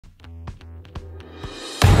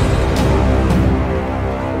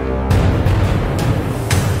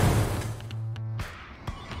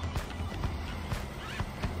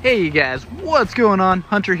Hey guys, what's going on?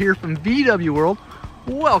 Hunter here from VW World.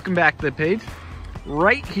 Welcome back to the page.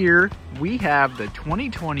 Right here we have the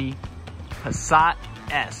 2020 Passat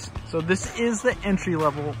S. So this is the entry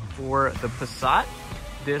level for the Passat.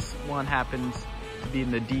 This one happens to be in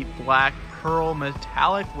the deep black pearl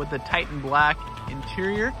metallic with the Titan black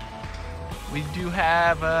interior. We do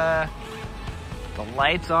have the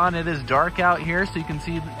lights on. It is dark out here, so you can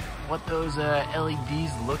see what those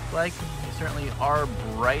LEDs look like. They certainly are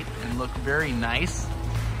bright and look very nice.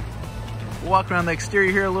 We'll walk around the exterior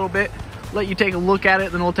here a little bit, let you take a look at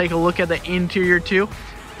it, then we'll take a look at the interior too.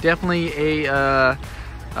 Definitely a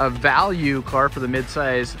value car for the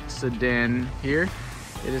midsize sedan here.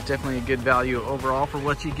 It is definitely a good value overall for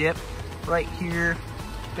what you get. Right here,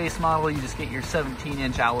 base model, you just get your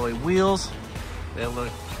 17-inch alloy wheels. They look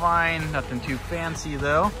fine, nothing too fancy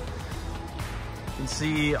though. You can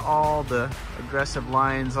see all the aggressive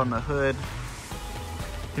lines on the hood.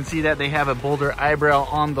 You can see that they have a bolder eyebrow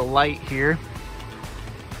on the light here.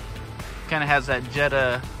 Kind of has that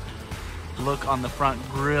Jetta look on the front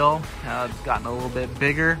grille. It's gotten a little bit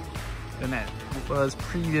bigger than it was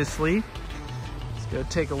previously. Let's go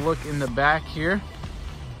take a look in the back here.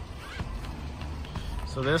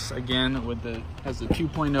 So this, again, has a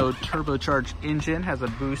 2.0 turbocharged engine, has a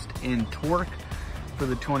boost in torque for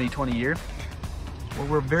the 2020 year. What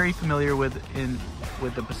we're very familiar with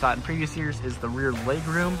the Passat in previous years is the rear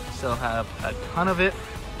legroom. Still have a ton of it.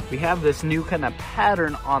 We have this new kind of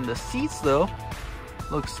pattern on the seats though.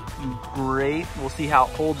 Looks great. We'll see how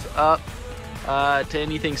it holds up to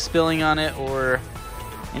anything spilling on it or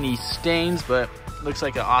any stains, but looks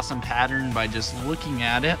like an awesome pattern by just looking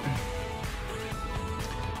at it.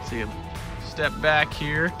 So you step back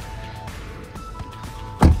here.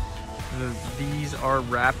 These are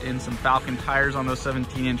wrapped in some Falcon tires on those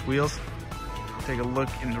 17-inch wheels. Take a look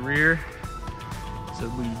in the rear. So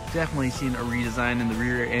we've definitely seen a redesign in the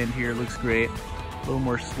rear end here. Looks great. A little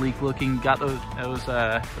more sleek looking. Got the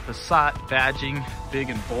Passat badging,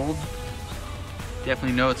 big and bold.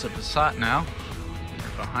 Definitely know it's a Passat now.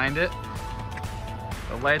 Behind it.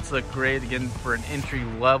 The lights look great again for an entry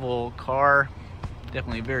level car.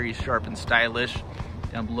 Definitely very sharp and stylish.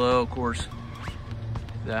 Down below, of course,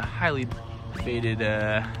 the highly faded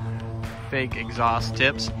fake exhaust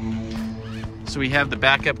tips. So we have the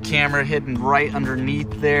backup camera hidden right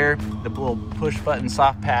underneath there. The little push button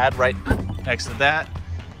soft pad right next to that.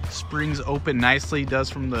 Springs open nicely,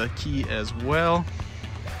 does from the key as well.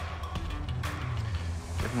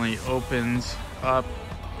 Definitely opens up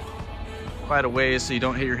quite a ways so you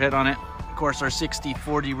don't hit your head on it. Of course, our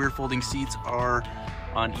 60/40 rear folding seats are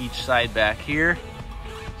on each side back here.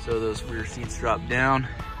 So those rear seats drop down.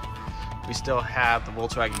 We still have the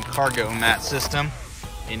Volkswagen cargo mat system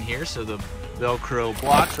in here, so the Velcro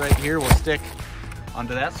blocks right here will stick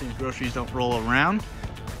onto that so your groceries don't roll around.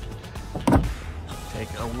 Take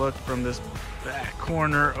a look from this back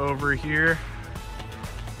corner over here.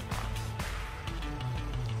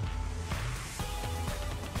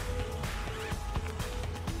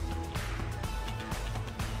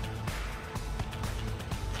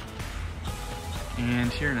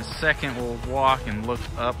 And here in a second, we'll walk and look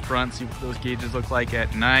up front, see what those gauges look like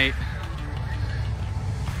at night.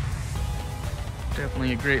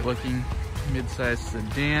 Definitely a great looking midsize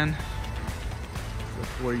sedan. With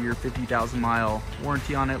a 4-year, 50,000 mile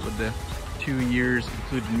warranty on it with the 2 years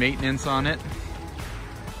included maintenance on it.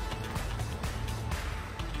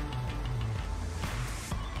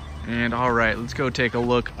 And all right, let's go take a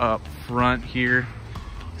look up front here,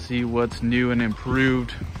 see what's new and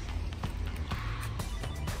improved.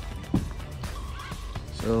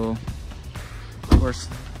 So, of course,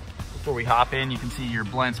 before we hop in, you can see your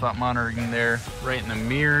blind spot monitoring there right in the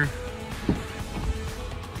mirror.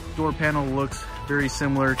 Door panel looks very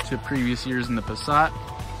similar to previous years in the Passat.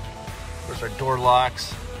 Of course, our door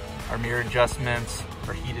locks, our mirror adjustments,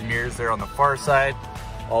 our heated mirrors there on the far side.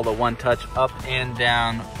 All the one-touch up and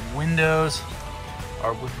down windows.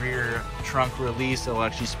 Our rear trunk release, it'll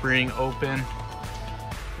actually spring open.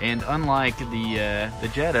 And unlike the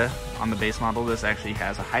Jetta on the base model, this actually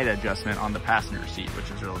has a height adjustment on the passenger seat, which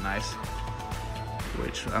is really nice.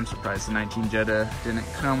 Which I'm surprised the 19 Jetta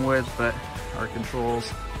didn't come with, but our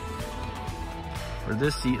controls for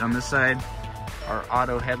this seat on this side, our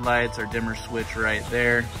auto headlights, our dimmer switch right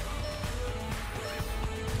there.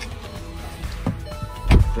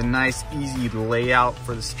 The nice, easy layout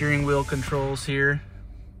for the steering wheel controls here.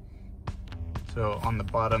 So on the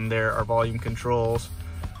bottom there, our volume controls.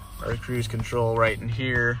 Our cruise control right in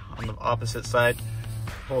here on the opposite side.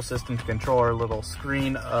 Whole system to control our little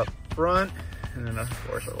screen up front. And then of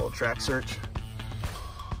course our little track search.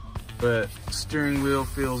 but steering wheel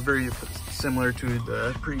feels very similar to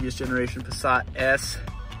the previous generation Passat S.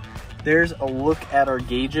 There's a look at our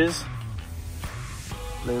gauges.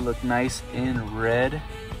 They look nice in red.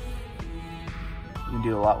 You can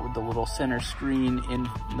do a lot with the little center screen in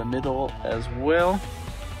the middle as well.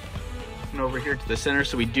 And over here to the center,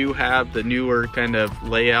 so we do have the newer kind of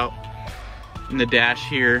layout in the dash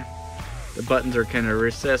here. The buttons are kind of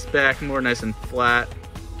recessed back more, nice and flat.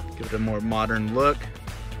 Give it a more modern look.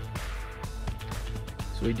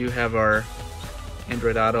 So we do have our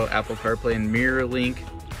Android Auto, Apple CarPlay, and Mirror Link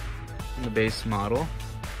in the base model.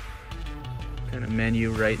 Kind of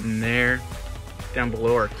menu right in there. Down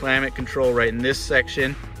below, our climate control right in this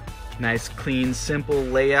section. Nice, clean, simple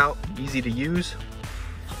layout, easy to use.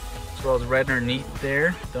 As well as right underneath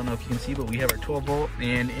there, don't know if you can see, but we have our 12 volt,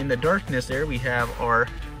 and in the darkness there we have our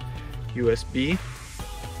USB.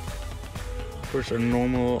 Of course, our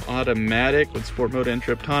normal automatic with sport mode and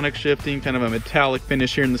Triptonic shifting, kind of a metallic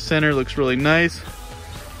finish here in the center, looks really nice.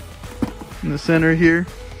 In the center here,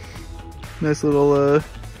 nice little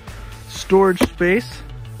storage space.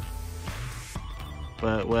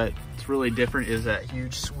 But what's really different is that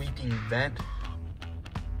huge sweeping vent.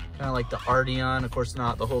 Kind of like the Arteon. Of course,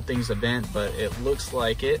 not the whole thing's a vent, but it looks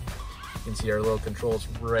like it. You can see our little controls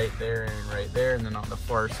right there and right there, and then on the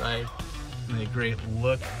far side, really great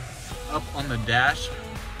look up on the dash.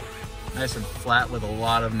 Nice and flat with a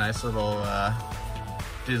lot of nice little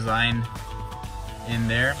design in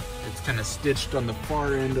there. It's kind of stitched on the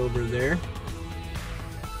far end over there.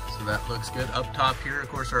 So that looks good. Up top here, of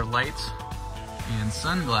course, our lights and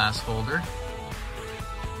sunglass holder.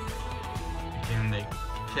 Again, they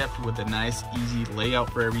kept with a nice, easy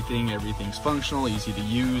layout for everything. Everything's functional, easy to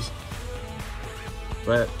use.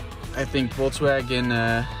 But I think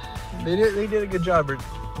Volkswagen, they did a good job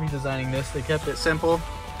redesigning this. They kept it simple,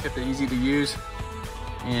 kept it easy to use,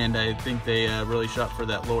 and I think they really shot for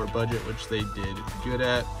that lower budget, which they did good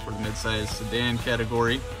at for the midsize sedan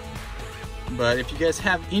category. But if you guys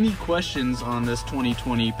have any questions on this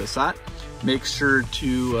 2020 Passat, make sure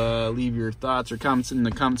to leave your thoughts or comments in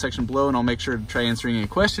the comment section below, and I'll make sure to try answering any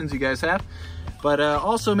questions you guys have. But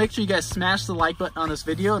also make sure you guys smash the like button on this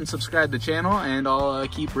video and subscribe to the channel, and I'll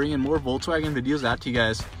keep bringing more Volkswagen videos out to you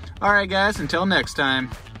guys. All right, guys, until next time.